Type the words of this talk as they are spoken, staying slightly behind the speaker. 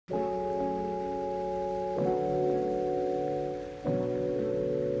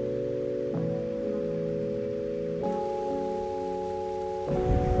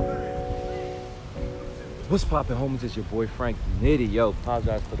What's poppin', homies? It's your boy Frank Nitty. Yo,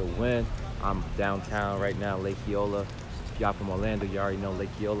 apologize for the wind. I'm downtown right now, Lake Eola. If y'all from Orlando, you already know Lake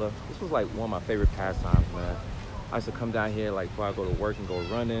Eola. This was like one of my favorite pastimes, man. I used to come down here like before I go to work and go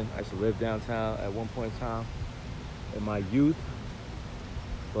running. I used to live downtown at one point in time in my youth.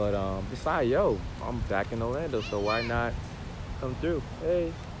 But decided, yo, I'm back in Orlando, so why not come through?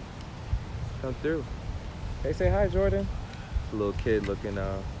 Hey, come through. Hey, say hi, Jordan. It's a little kid looking,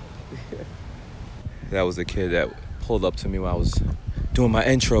 That was the kid that pulled up to me while I was doing my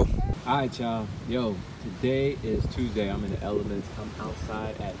intro. All right, y'all. Yo, today is Tuesday. I'm in the elements. I'm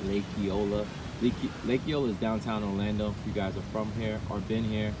outside at Lake Eola. Lake Eola is downtown Orlando. If you guys are from here or been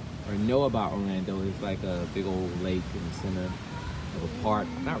here or know about Orlando, it's like a big old lake in the center of a park.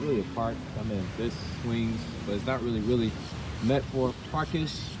 Not really a park. I mean, this swings, but it's not really meant for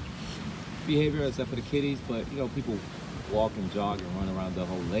parkish behavior except for the kiddies. But, you know, people walk and jog and run around the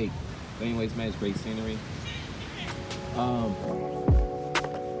whole lake. But anyways, man, it's great scenery.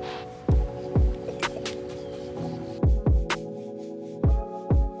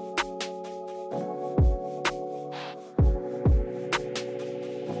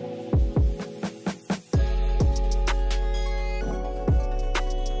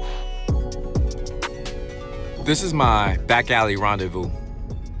 This is my back alley rendezvous.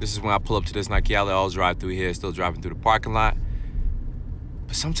 This is when I pull up to this Nike alley. I always drive through here, still driving through the parking lot.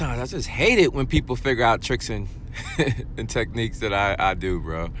 But sometimes I just hate it when people figure out tricks and, and techniques that I do,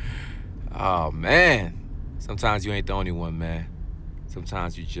 bro. Oh, man. Sometimes you ain't the only one, man.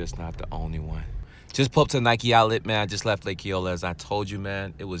 Sometimes you're just not the only one. Just pulled up to the Nike outlet, man. I just left Lake Eola, as I told you,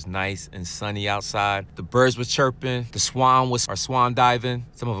 man. It was nice and sunny outside. The birds were chirping. The swan diving.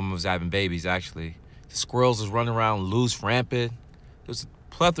 Some of them was having babies, actually. The squirrels was running around loose, rampant. There was a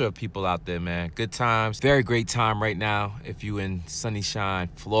plethora of people out there, man. Good times. Very great time right now if you in sunny-shine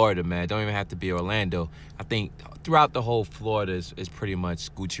Florida, man. Don't even have to be Orlando. I think throughout the whole Florida is pretty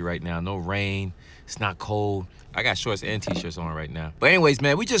much Gucci right now. No rain. It's not cold. I got shorts and t-shirts on right now. But anyways,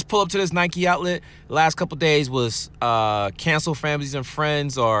 man, we just pulled up to this Nike outlet. The last couple days was cancel families and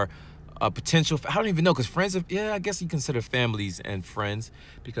friends, or potential, I don't even know, because friends, yeah, I guess you consider families and friends,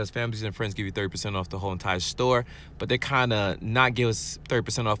 because families and friends give you 30% off the whole entire store, but they kind of not give us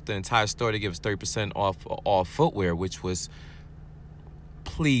 30% off the entire store. They give us 30% off all footwear, which was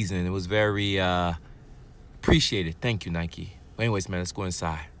pleasing. It was very appreciated. Thank you, Nike. But anyways, man, let's go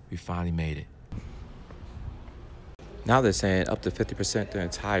inside. We finally made it. Now they're saying up to 50% the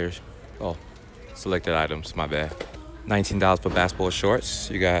entire, selected items, my bad. $19 for basketball shorts.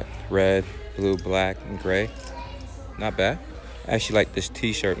 You got red, blue, black, and gray. Not bad. I actually like this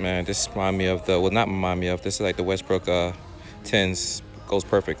t-shirt, man. This reminds me of this is like the Westbrook 10s. Goes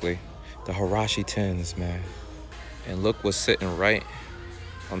perfectly. The Hirashi 10s, man. And look what's sitting right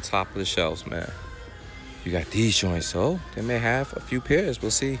on top of the shelves, man. You got these joints, so they may have a few pairs. We'll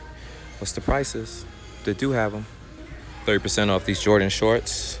see what's the prices. They do have them. 30% off these Jordan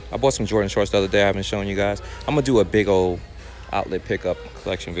shorts. I bought some Jordan shorts the other day. I haven't shown you guys. I'm gonna do a big old outlet pickup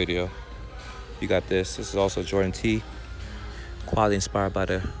collection video. You got this. This is also Jordan tee. Quality inspired by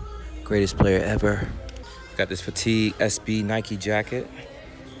the greatest player ever. Got this fatigue SB Nike jacket.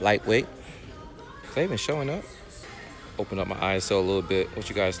 Lightweight. Is that even showing up? Open up my ISO a little bit. What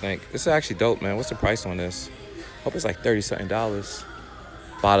you guys think? This is actually dope, man. What's the price on this? Hope it's like $30-something.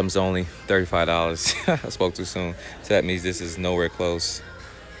 Bottoms only, $35. I spoke too soon. So that means this is nowhere close.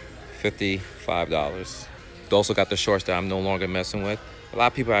 $55. They also got the shorts that I'm no longer messing with. A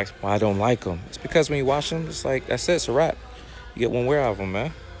lot of people ask why I don't like them. It's because when you wash them, it's like, that's it, it's a wrap. You get one wear out of them,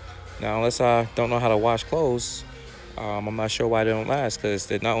 man. Now, unless I don't know how to wash clothes, I'm not sure why they don't last, because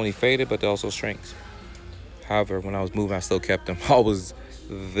they're not only faded, but they also shrink. However, when I was moving, I still kept them. I was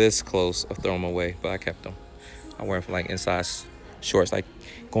this close of throwing them away, but I kept them. I wear them for like inside shorts, like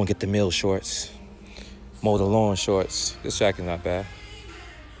go and get the meal shorts, mow the lawn shorts. This jacket's not bad.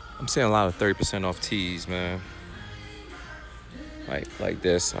 I'm seeing a lot of 30% off tees, man. Like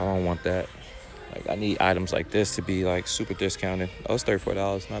this, I don't want that. Like, I need items like this to be like super discounted. Oh, it's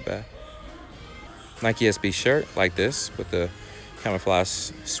 $34, not bad. Nike SB shirt like this with the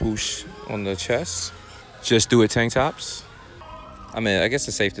camouflage swoosh on the chest. Just do it tank tops. I mean, I guess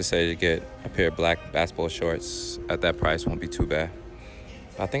it's safe to say to get a pair of black basketball shorts at that price won't be too bad.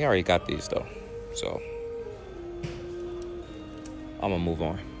 But I think I already got these though, so I'm gonna move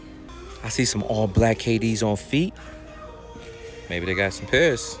on. I see some all black KDs on feet. Maybe they got some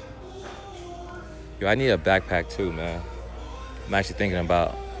pairs. Yo, I need a backpack too, man. I'm actually thinking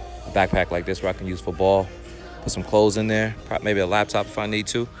about A backpack like this where I can use for ball. Put some clothes in there. Maybe a laptop if I need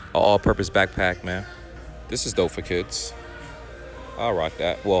to. An all-purpose backpack, man. This is dope for kids. I'll rock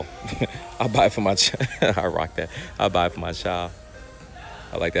that. Well, I'll buy it for my child. I'll rock that. I'll buy it for my child.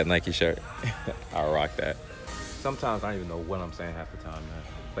 I like that Nike shirt. I'll rock that. Sometimes I don't even know what I'm saying half the time, man.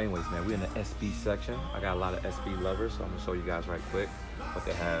 But anyways, man, we're in the SB section. I got a lot of SB lovers, so I'm gonna show you guys right quick what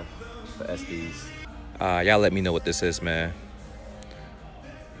they have for SBs. Y'all let me know what this is, man.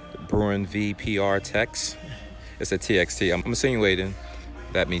 Bruin VPR Tex. It's a TXT. I'm insinuating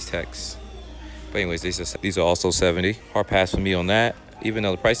that means Tex. But anyways, these are also 70. Hard pass for me on that, even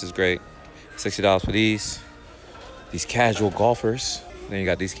though the price is great. $60 for these. These casual golfers. Then you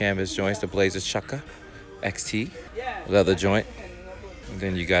got these canvas joints, the Blazer Chukka XT, leather joint. And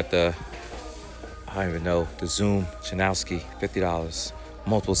then you got the, I don't even know, the Zoom Janowski, $50.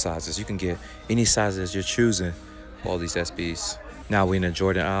 Multiple sizes. You can get any sizes you're choosing for all these SBs. Now we in the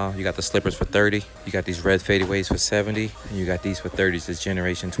Jordan aisle. You got the slippers for 30. You got these red fadeaways for 70. And you got these for 30s. It's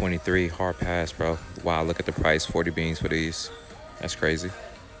Generation 23. Hard pass, bro. Wow, look at the price. 40 beans for these. That's crazy.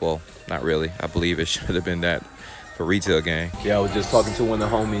 Well, not really. I believe it should have been that for retail game. Yeah, I was just talking to one of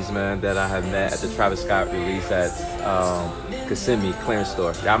the homies, man, that I have met at the Travis Scott release at Kissimmee clearance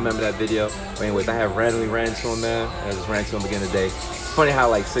store. Y'all remember that video? But anyways, I have randomly ran into him, man. I just ran into him again today. It's funny how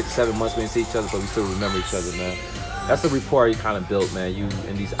like 6-7 months we didn't see each other, but we still remember each other, man. That's the rapport you kind of built, man. You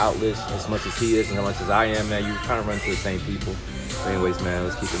in these outlets, as much as he is and as much as I am, man, you kind of run into the same people. But anyways, man,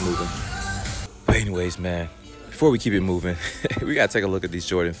 let's keep it moving. But anyways, man, before we keep it moving, we got to take a look at these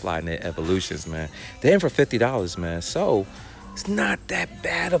Jordan Flyknit Evolutions, man. They're in for $50, man. So it's not that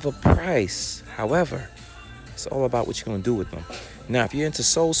bad of a price. However, it's all about what you're going to do with them. Now, if you're into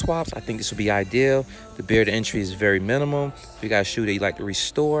sole swaps, I think this would be ideal. The barrier to entry is very minimum. If you got a shoe that you like to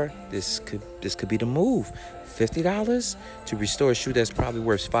restore, this could be the move. $50 to restore a shoe that's probably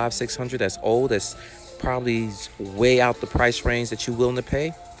worth $500-600, that's old, that's probably way out the price range that you're willing to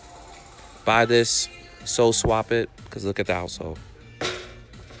pay. Buy this, sole swap it, because look at the outsole.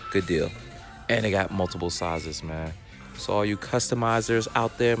 Good deal. And they got multiple sizes, man. So all you customizers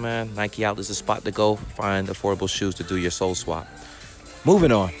out there, man, Nike Outlet is a spot to go. Find affordable shoes to do your sole swap.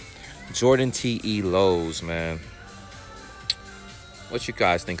 Moving on. Jordan TE Lows, man. What you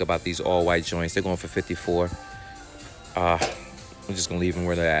guys think about these all-white joints? They're going for $54. I'm just going to leave them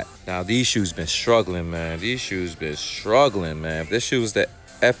where they're at. Now, these shoes been struggling, man. These shoes been struggling, man. If this shoe was the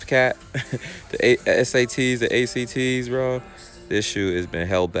FCAT, the SATs, the ACTs, bro, this shoe has been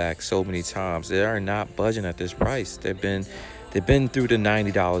held back so many times. They are not budging at this price. They've been through the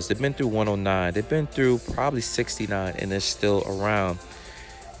 $90. They've been through $109. They've been through probably $69, and they're still around.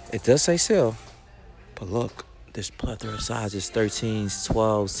 It does say sale, but look. There's plethora of sizes, 13s,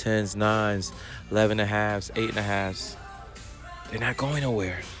 12s, 10s, 9s, 11.5s, 8.5s. They're not going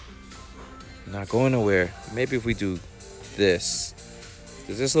nowhere. They're not going nowhere. Maybe if we do this.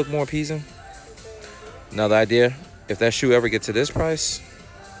 Does this look more appeasing? Another idea, if that shoe ever gets to this price,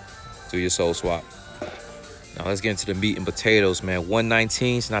 do your sole swap. Now let's get into the meat and potatoes, man.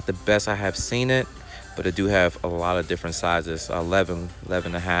 119 is not the best I have seen it, but I do have a lot of different sizes. 11,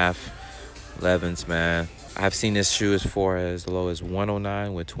 11.5, 11s, man. I've seen this shoe as far as low as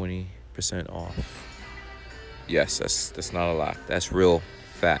 $109 with 20% off. Yes, that's not a lot. That's real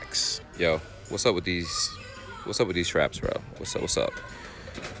facts. Yo, what's up with these? What's up with these straps, bro? What's up?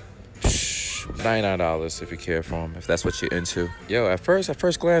 $99 if you care for them, if that's what you're into. Yo, at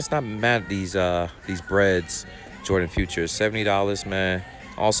first glance, not mad at these Breads Jordan Futures. $70, man.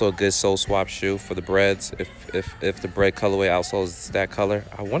 Also a good sole swap shoe for the Breads. If the Bread colorway outsole is that color,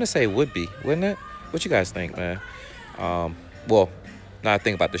 I want to say it would be, wouldn't it? What you guys think, man? Well, not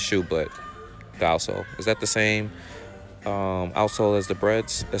think about the shoe, but the outsole. Is that the same outsole as the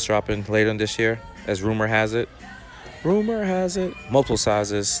Breads that's dropping later in this year, as rumor has it? Rumor has it. Multiple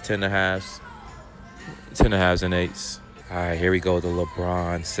sizes, 10.5s, 10.5s and 8s. All right, here we go, the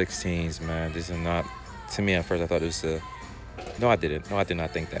LeBron 16s, man. These are not, to me at first I thought it was the, no, I didn't. No, I did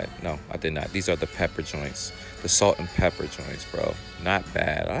not think that. No, I did not. These are the pepper joints. The salt and pepper joints, bro. Not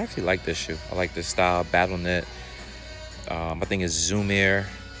bad. I actually like this shoe. I like this style, battle knit. I think it's Zoom Air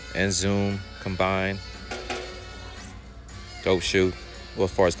and Zoom combined. Dope shoe. Well,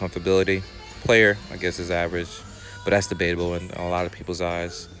 as far as comfortability. Player, I guess, is average. But that's debatable in a lot of people's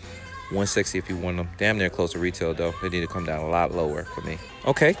eyes. $160 if you want them. Damn near close to retail, though. They need to come down a lot lower for me.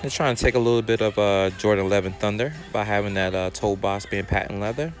 Okay, let's try and take a little bit of Jordan 11 Thunder by having that toe box being patent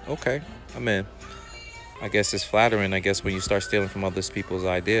leather. Okay, I'm in. I guess it's flattering, I guess, when you start stealing from other people's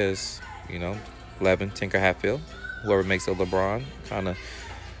ideas. You know, 11, Tinker Hatfield. Whoever makes a LeBron,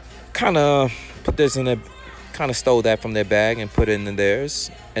 kind of put this in kind of stole that from their bag and put it in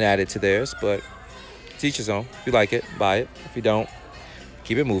theirs and added to theirs. But teach his own. If you like it, buy it. If you don't,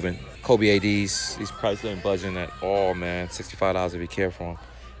 keep it moving. Kobe ADs, these prices ain't budging at all, man. $65 if you care for them.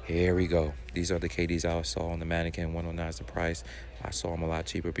 Here we go. These are the KDs I saw on the mannequin. 109 is the price. I saw them a lot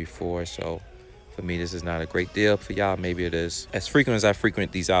cheaper before, so for me, this is not a great deal. For y'all, maybe it is. As frequent as I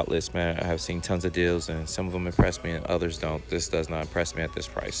frequent these outlets, man, I have seen tons of deals, and some of them impress me and others don't. This does not impress me at this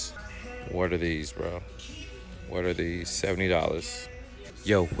price. What are these, bro? What are these? $70.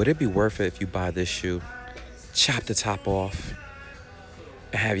 Yo, would it be worth it if you buy this shoe, chop the top off,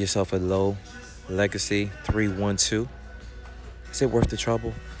 and have yourself a low Legacy 312? Is it worth the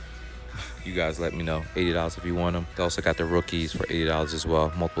trouble? You guys let me know. $80 if you want them. They also got the rookies for $80 as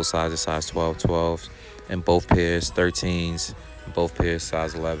well. Multiple sizes, size 12, 12s, and both pairs, 13s, and both pairs,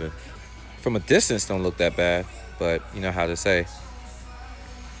 size 11. From a distance, don't look that bad, but you know how to say.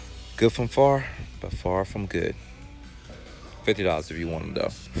 Good from far, but far from good. $50 if you want them, though.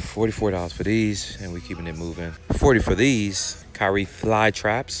 $44 for these, and we're keeping it moving. $40 for these. Kyrie fly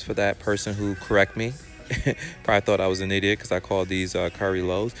traps for that person who correct me. Probably thought I was an idiot because I called these Curry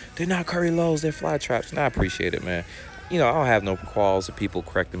lows. They're not Curry lows, they're fly traps. And I appreciate it, man. You know, I don't have no quarrels with people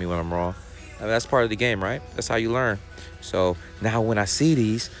correcting me when I'm wrong. I mean, that's part of the game, right? That's how you learn. So now when I see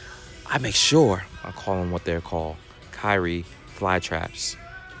these, I make sure I call them what they're called. Kyrie fly traps.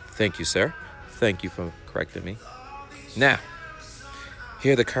 Thank you, sir. Thank you for correcting me. Now,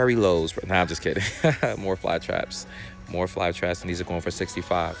 here are the Curry lows. Nah, I'm just kidding. More fly traps. More fly traps, and these are going for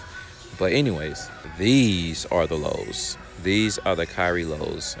 $65. But anyways, these are the lows. These are the Kyrie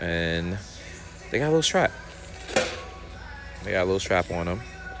lows, and they got a little strap. They got a little strap on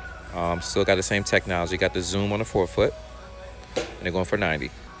them. Still got the same technology. Got the zoom on the forefoot, and they're going for $90.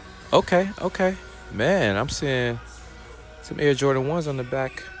 Okay. Man, I'm seeing some Air Jordan 1s on the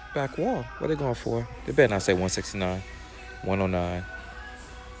back wall. What are they going for? They better not say 169, 109.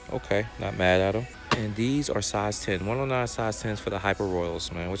 Okay, not mad at them. And these are size 10. 109 size 10s for the Hyper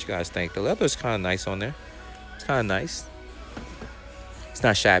Royals, man. What you guys think? The leather is kind of nice on there. It's kind of nice. It's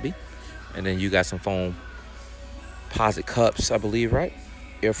not shabby. And then you got some foam posit cups, I believe, right?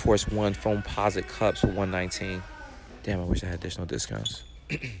 Air Force One foam posit cups for $119. Damn, I wish I had additional discounts.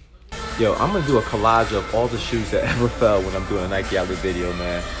 Yo, I'm going to do a collage of all the shoes that ever fell when I'm doing a Nike Outlet video,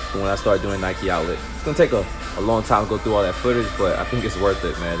 man. When I start doing Nike Outlet. It's going to take a long time to go through all that footage, but I think it's worth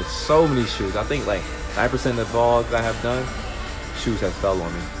it, man. There's so many shoes. I think like 9% of the vlogs I have done, shoes have fell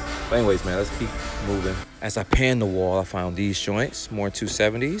on me. But anyways, man, let's keep moving. As I pan the wall, I found these joints, more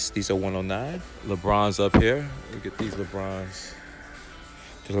 270s. These are 109. LeBron's up here. Look at these LeBrons.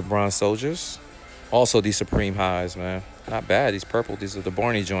 The LeBron Soldiers. Also, these Supreme Highs, man. Not bad. These purple, these are the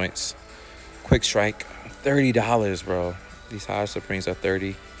Barney joints. Quick Strike, $30, bro. These High Supremes are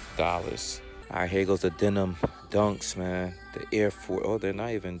 $30. All right, here goes the denim dunks, man. The Air Force, oh, they're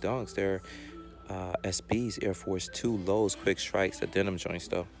not even dunks. They're SBs, Air Force 2 lows, Quick Strikes, the denim joints,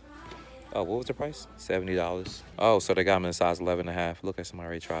 though. Oh, what was the price? $70. Oh, so they got them in size 11.5. Look at somebody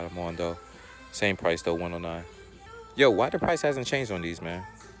already tried them on, though. Same price, though, 109. Yo, why the price hasn't changed on these, man?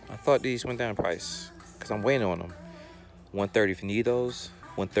 I thought these went down in price because I'm waiting on them. $130 if you need those.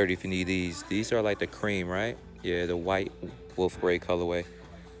 $130 if you need these. These are like the cream, right? Yeah, the white wolf gray colorway.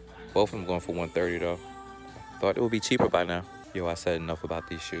 Both of them going for $130 though. Thought it would be cheaper by now. Yo, I said enough about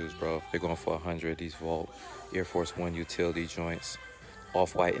these shoes, bro. They're going for $100. These Volt Air Force One utility joints,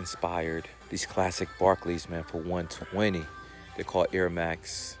 off-white inspired. These classic Barclays, man, for $120. They're called Air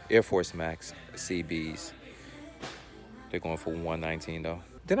Force Max CBs. They're going for $119 though.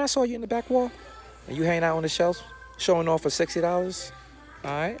 Then I saw you in the back wall, and you hanging out on the shelves, showing off for $60.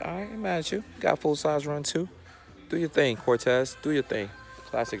 All right, I'm mad at you. Got full size run too. Do your thing, Cortez. Do your thing.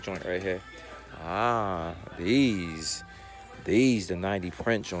 Classic joint right here. Ah, these the 90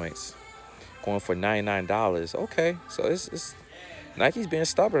 print joints, going for $99. Okay, so it's Nike's being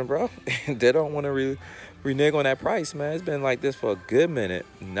stubborn, bro. They don't want to renege on that price, man. It's been like this for a good minute.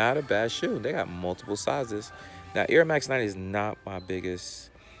 Not a bad shoe. They got multiple sizes. Now, Air Max 90 is not my biggest.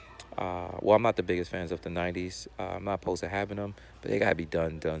 Well, I'm not the biggest fans of the 90s. I'm not opposed to having them, but they gotta be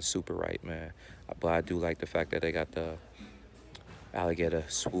done super right, man. But I do like the fact that they got the alligator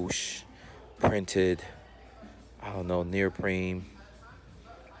swoosh printed, I don't know, neoprene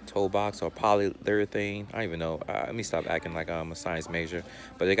toe box or polyurethane. I don't even know. Let me stop acting like I'm a science major.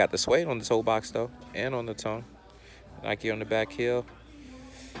 But they got the suede on the toe box though, and on the tongue. Nike on the back heel.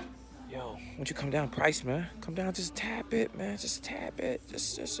 Yo, won't you come down price, man? Come down, just tap it, man. Just tap it.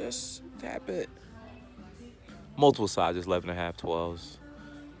 Just tap it. Multiple sizes, 11.5, 12s.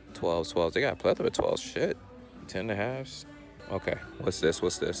 12s. They got a plethora of 12s. Shit. 10.5s. Okay, what's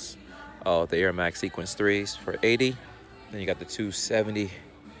this? Oh, the Air Max Sequence 3s for 80. Then you got the 270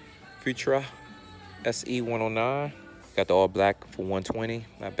 Futura SE 109. Got the all black for 120.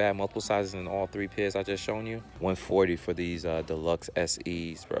 Not bad. Multiple sizes in all 3 pairs I just shown you. 140 for these deluxe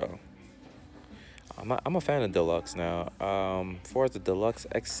SEs, bro. I'm a fan of deluxe now. As far as the deluxe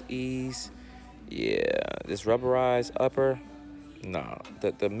XEs, yeah, this rubberized upper, nah.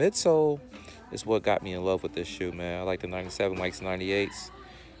 The midsole is what got me in love with this shoe, man. I like the 97 likes 98s.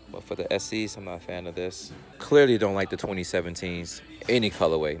 But for the SEs, I'm not a fan of this. Clearly don't like the 2017s. Any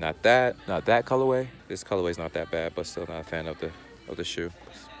colorway. Not that colorway. This colorway's not that bad, but still not a fan of the shoe.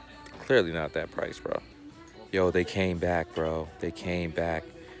 Clearly not that price, bro. Yo, they came back, bro. They came back.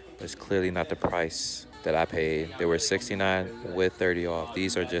 But it's clearly not the price that I paid. They were 69 with 30 off.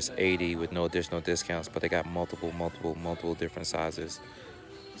 These are just 80 with no additional discounts, but they got multiple different sizes.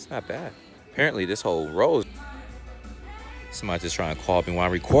 It's not bad. Apparently this whole row, somebody just trying to call me while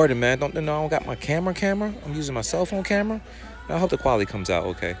I'm recording, man. Don't know I don't got my camera. I'm using my cell phone camera. I hope the quality comes out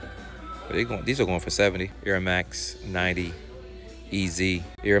okay. But these are going for 70. Air Max 90 EZ.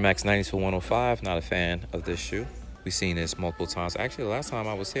 Air Max 90s for 105. Not a fan of this shoe. We've seen this multiple times. Actually, the last time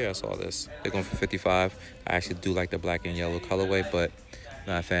I was here, I saw this. They're going for 55. I actually do like the black and yellow colorway, but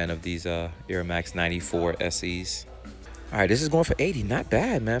not a fan of these Air Max 94 SEs. All right, this is going for 80. Not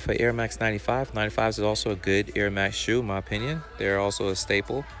bad, man, for Air Max 95. 95s is also a good Air Max shoe, in my opinion. They're also a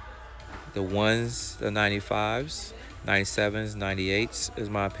staple. The ones, the 95s, 97s, 98s is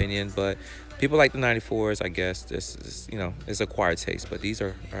my opinion, but people like the 94s, I guess. This is, you know, it's acquired taste, but these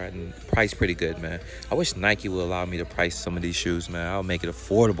are priced pretty good, man. I wish Nike would allow me to price some of these shoes, man. I'll make it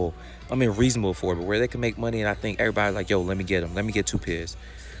affordable. I mean, reasonable affordable, where they can make money, and I think everybody's like, yo, let me get them. Let me get 2 pairs.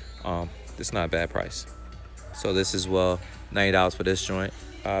 This is not a bad price. So this is, well, $90 for this joint.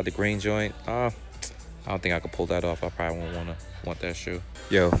 The green joint, I don't think I could pull that off. I probably won't want that shoe.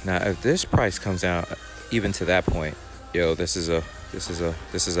 Yo, now if this price comes down even to that point, yo, this is a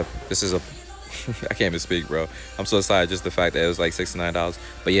I can't even speak, bro. I'm so excited just the fact that it was like $69.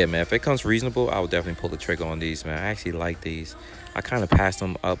 But yeah, man, if it comes reasonable, I would definitely pull the trigger on these, man. I actually like these. I kind of passed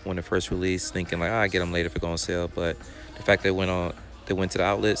them up when they first released, thinking like, I'll get them later if it go on sale. But the fact that they went to the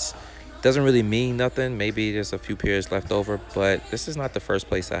outlets doesn't really mean nothing. Maybe there's a few pairs left over, but this is not the first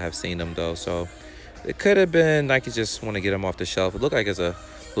place I have seen them though. So it could have been Nike just want to get them off the shelf. It looked like it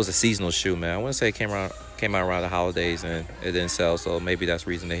was a seasonal shoe, man. I want to say it came out around the holidays and it didn't sell, so maybe that's the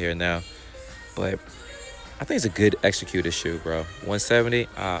reason they're here now. But I think it's a good executed shoe, bro. 170,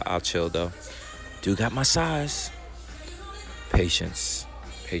 I'll chill though. Dude got my size. Patience,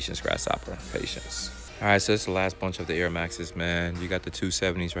 grasshopper, patience. All right, so it's the last bunch of the Air Maxes, man. You got the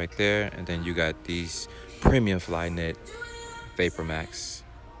 270s right there, and then you got these premium Flyknit Vapor Max.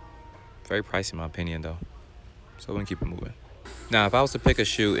 Very pricey in my opinion though. So we're gonna keep it moving. Now, if I was to pick a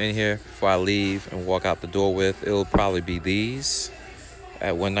shoe in here before I leave and walk out the door with, it'll probably be these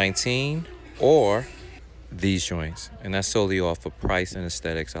at $119 or these joints. And that's solely off of price and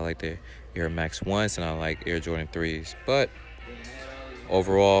aesthetics. I like the Air Max 1s and I like Air Jordan 3s. But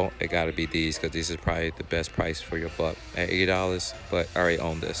overall, it gotta be these because this is probably the best price for your buck at $80. But I already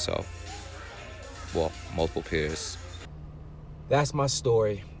own this, so, well, multiple pairs. That's my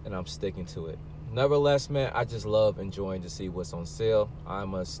story, and I'm sticking to it. Nevertheless, man, I just love enjoying to see what's on sale.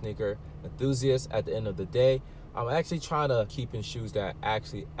 I'm a sneaker enthusiast at the end of the day. I'm actually trying to keep in shoes that I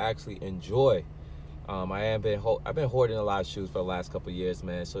actually enjoy. I've been hoarding a lot of shoes for the last couple of years,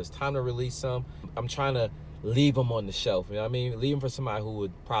 man. So it's time to release some. I'm trying to leave them on the shelf. You know what I mean? Leave them for somebody who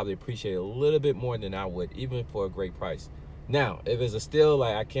would probably appreciate it a little bit more than I would, even for a great price. Now, if it's a steal,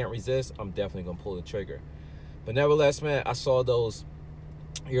 like I can't resist, I'm definitely gonna pull the trigger. But nevertheless, man, I saw those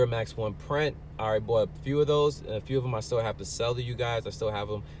Air Max 1 print. I already bought a few of those, and a few of them I still have to sell to you guys. I still have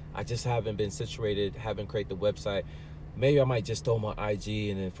them. I just haven't been situated, haven't created the website. Maybe I might just throw my IG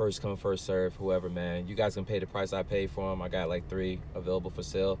and then first come, first serve, whoever, man. You guys can pay the price I paid for them. I got like 3 available for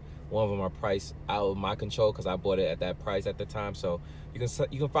sale. One of them are priced out of my control because I bought it at that price at the time. So you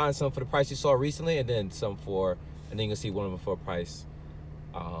can find some for the price you saw recently, and then some for, and then you can see one of them for a price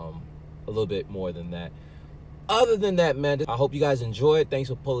a little bit more than that. Other than that, man, I hope you guys enjoyed. Thanks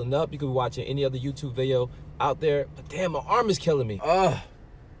for pulling up. You could be watching any other YouTube video out there. But damn, my arm is killing me. My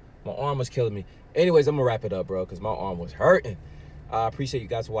arm was killing me. Anyways, I'm gonna wrap it up, bro, because my arm was hurting. I appreciate you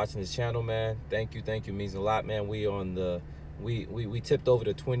guys for watching this channel, man. Thank you. It means a lot, man. We tipped over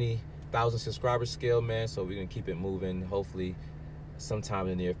the 20,000 subscriber scale, man. So we're gonna keep it moving. Hopefully, sometime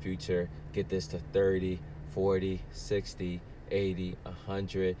in the near future, get this to 30, 40, 60, 80,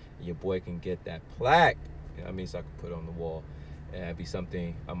 100, and your boy can get that plaque. You know what I mean? So I can put it on the wall, and it'd be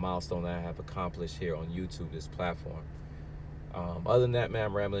something, a milestone that I have accomplished here on YouTube, this platform. Other than that, man,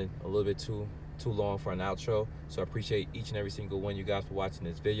 I'm rambling a little bit too long for an outro. So I appreciate each and every single one of you guys for watching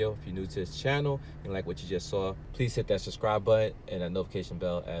this video. If you're new to this channel and like what you just saw, please hit that subscribe button and that notification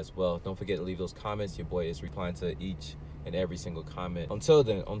bell as well. Don't forget to leave those comments. Your boy is replying to each and every single comment. Until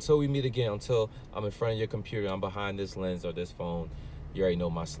then, until we meet again, until I'm in front of your computer, I'm behind this lens or this phone, you already know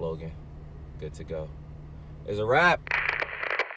my slogan. Good to go. It's a wrap.